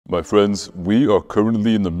My friends, we are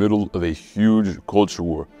currently in the middle of a huge culture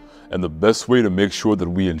war, and the best way to make sure that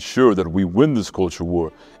we ensure that we win this culture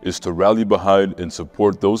war is to rally behind and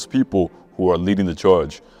support those people who are leading the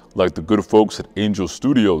charge, like the good folks at Angel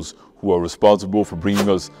Studios, who are responsible for bringing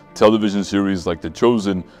us television series like The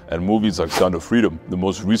Chosen and movies like Sound of Freedom. The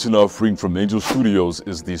most recent offering from Angel Studios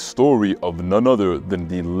is the story of none other than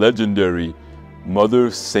the legendary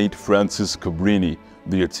Mother Saint Frances Cabrini,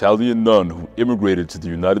 the Italian nun who immigrated to the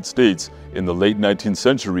United States in the late 19th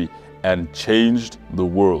century and changed the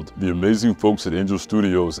world. The amazing folks at Angel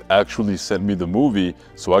Studios actually sent me the movie,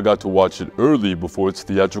 so I got to watch it early before its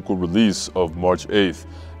theatrical release of March 8th.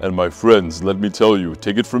 And my friends, let me tell you,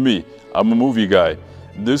 take it from me, I'm a movie guy.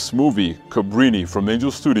 This movie, Cabrini from Angel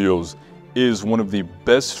Studios, is one of the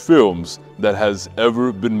best films that has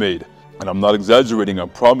ever been made. And I'm not exaggerating, I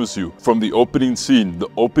promise you. From the opening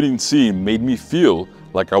scene made me feel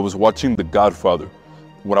like I was watching The Godfather.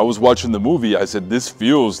 When I was watching the movie, I said, this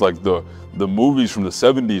feels like the movies from the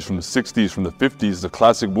 70s, from the 60s, from the 50s, the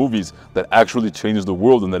classic movies that actually changed the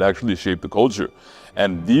world and that actually shaped the culture.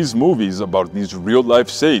 And these movies about these real life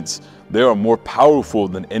saints, they are more powerful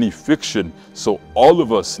than any fiction. So all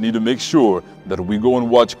of us need to make sure that we go and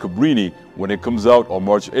watch Cabrini when it comes out on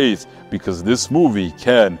March 8th, because this movie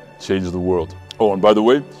can change the world. Oh, and by the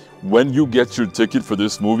way, when you get your ticket for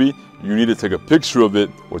this movie, you need to take a picture of it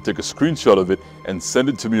or take a screenshot of it and send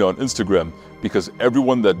it to me on Instagram, because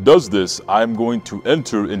everyone that does this, I'm going to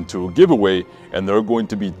enter into a giveaway, and there are going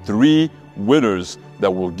to be 3 winners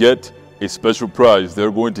that will get a special prize.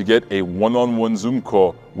 They're going to get a one-on-one Zoom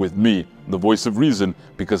call with me, the voice of reason,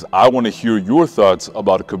 because I want to hear your thoughts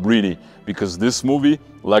about Cabrini, because this movie,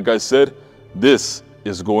 like I said, this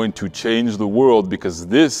is going to change the world, because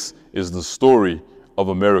this is the story of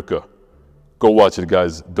America. Go watch it,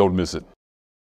 guys. Don't miss it.